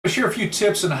to share a few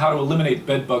tips on how to eliminate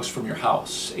bed bugs from your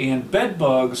house. And bed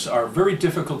bugs are very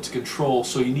difficult to control,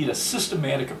 so you need a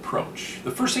systematic approach.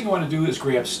 The first thing you want to do is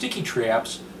grab sticky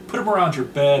traps, put them around your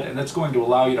bed, and that's going to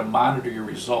allow you to monitor your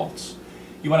results.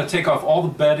 You want to take off all the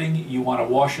bedding, you want to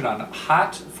wash it on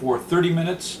hot for 30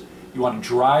 minutes, you want to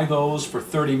dry those for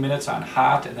 30 minutes on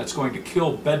hot, and that's going to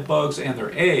kill bed bugs and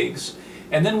their eggs.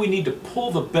 And then we need to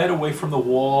pull the bed away from the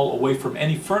wall, away from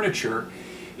any furniture,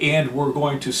 and we're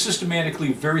going to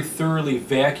systematically, very thoroughly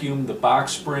vacuum the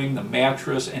box spring, the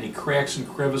mattress, any cracks and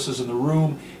crevices in the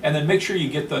room, and then make sure you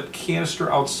get the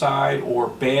canister outside, or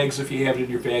bags if you have it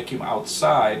in your vacuum,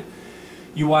 outside.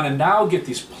 You want to now get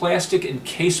these plastic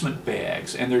encasement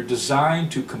bags, and they're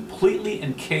designed to completely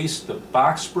encase the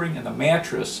box spring and the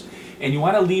mattress, and you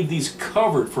want to leave these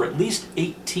covered for at least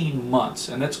 18 months,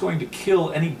 and that's going to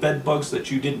kill any bed bugs that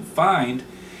you didn't find.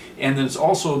 And then it's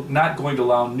also not going to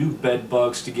allow new bed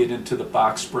bugs to get into the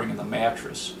box spring and the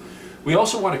mattress. We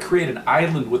also want to create an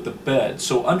island with the bed.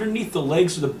 So underneath the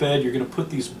legs of the bed, you're going to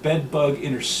put these bed bug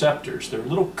interceptors. They're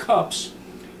little cups.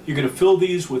 You're going to fill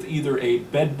these with either a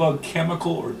bed bug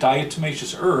chemical or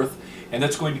diatomaceous earth, and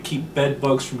that's going to keep bed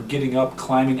bugs from getting up,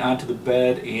 climbing onto the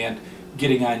bed, and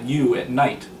getting on you at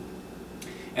night.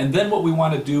 And then what we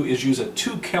want to do is use a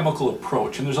two-chemical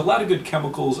approach. And there's a lot of good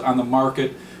chemicals on the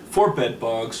market for bed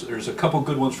bugs. There's a couple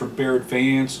good ones from Bear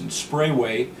Advance and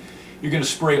Sprayway. You're going to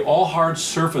spray all hard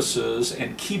surfaces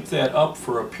and keep that up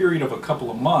for a period of a couple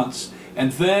of months.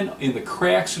 And then in the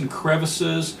cracks and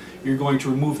crevices, you're going to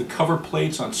remove the cover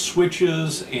plates on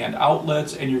switches and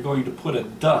outlets, and you're going to put a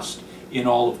dust in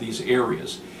all of these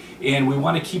areas. And we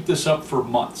want to keep this up for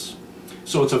months.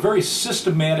 So it's a very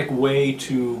systematic way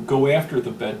to go after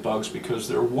the bed bugs, because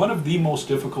they're one of the most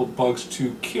difficult bugs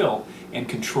to kill and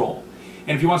control.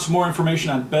 And if you want some more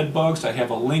information on bed bugs, I have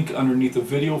a link underneath the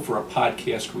video for a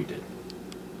podcast we did.